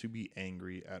people to be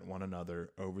angry at one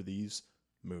another over these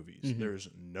movies. There's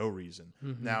no reason.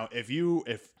 Now,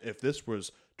 if this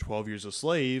was 12 Years a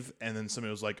Slave and then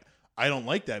somebody was like, I don't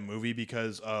like that movie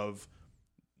because of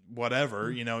whatever,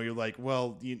 you know, you're like,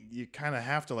 well, you kind of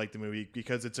have to like the movie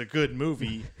because it's a good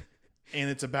movie. And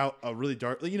it's about a really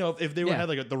dark, you know, if they had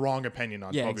like the wrong opinion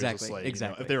on 12 Years a Slave, you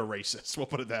know, if they were racist, we'll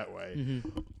put it that way.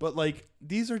 But like,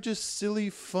 these are just silly,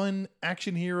 fun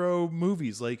action hero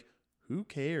movies. Like, who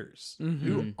cares?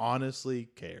 Who honestly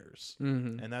cares?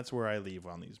 And that's where I leave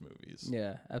on these movies.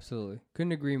 Yeah, absolutely.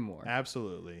 Couldn't agree more.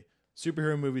 Absolutely.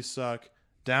 Superhero movies suck.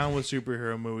 Down with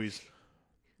superhero movies.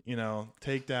 You know,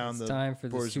 take down It's the time for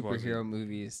the bourgeoisie. superhero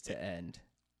movies to end.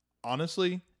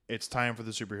 Honestly, it's time for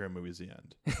the superhero movies to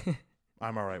end.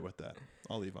 I'm all right with that.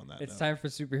 I'll leave on that. It's note. time for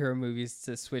superhero movies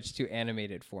to switch to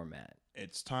animated format.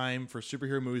 It's time for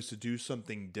superhero movies to do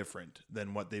something different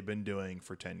than what they've been doing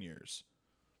for 10 years.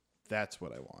 That's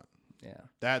what I want. Yeah.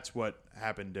 That's what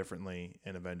happened differently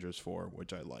in Avengers 4,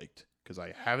 which I liked. Because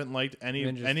I haven't liked any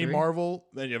Avengers 3? Marvel...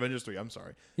 Avengers 3, I'm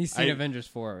sorry. He's seen Avengers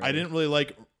 4 already. I didn't really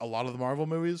like a lot of the Marvel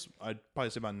movies. I'd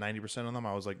probably say about 90% of them.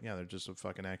 I was like, yeah, they're just a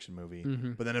fucking action movie.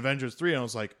 But then Avengers 3, I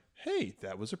was like, hey,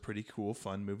 that was a pretty cool,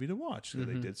 fun movie to watch. So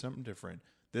they did something different.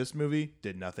 This movie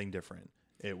did nothing different.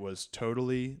 It was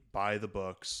totally by the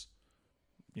books,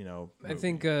 you know. I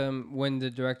think when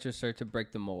the directors start to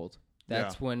break the mold,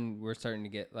 that's when we're starting to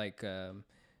get like Taika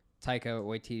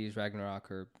Waititi's Ragnarok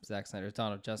or Zack Snyder's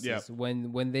Dawn of Justice. Yep.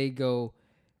 When they go,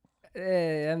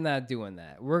 I'm not doing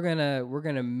that. We're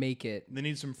gonna make it. They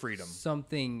need some freedom.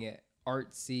 Something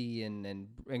artsy and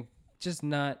just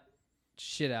not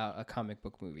shit out a comic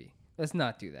book movie. Let's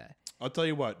not do that. I'll tell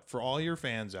you what, for all your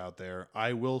fans out there,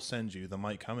 I will send you the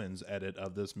Mike Cummins edit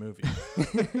of this movie.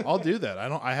 I'll do that.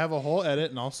 I have a whole edit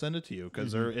and I'll send it to you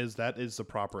because that is the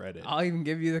proper edit. I'll even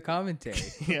give you the commentary.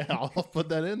 Yeah, I'll put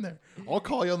that in there. I'll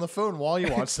call you on the phone while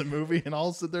you watch the movie and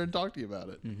I'll sit there and talk to you about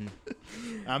it.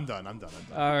 I'm done.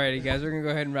 Alrighty, guys, we're gonna go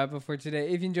ahead and wrap up for today.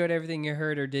 If you enjoyed everything you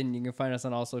heard or didn't, you can find us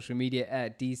on all social media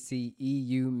at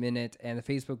DCEU Minute and the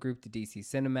Facebook group, the DC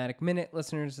Cinematic Minute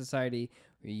Listeners Society,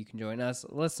 where you can join us,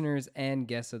 listeners and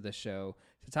guests of the show,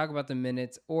 to talk about the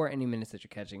minutes or any minutes that you're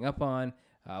catching up on.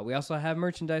 We also have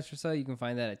merchandise for sale. You can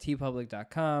find that at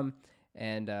tpublic.com.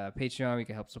 And Patreon, you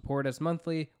can help support us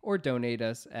monthly or donate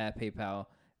us at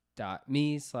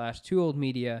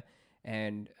paypal.me/2oldmedia.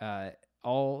 And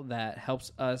all that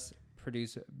helps us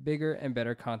produce bigger and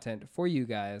better content for you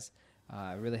guys.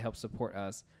 Really helps support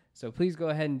us. So please go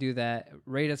ahead and do that.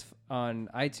 Rate us on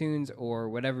iTunes or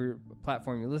whatever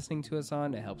platform you're listening to us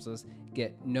on. It helps us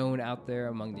get known out there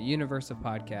among the universe of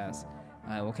podcasts.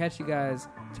 We'll catch you guys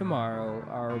tomorrow,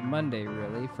 or Monday,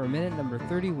 really, for minute number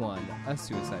 31 of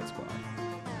Suicide Squad.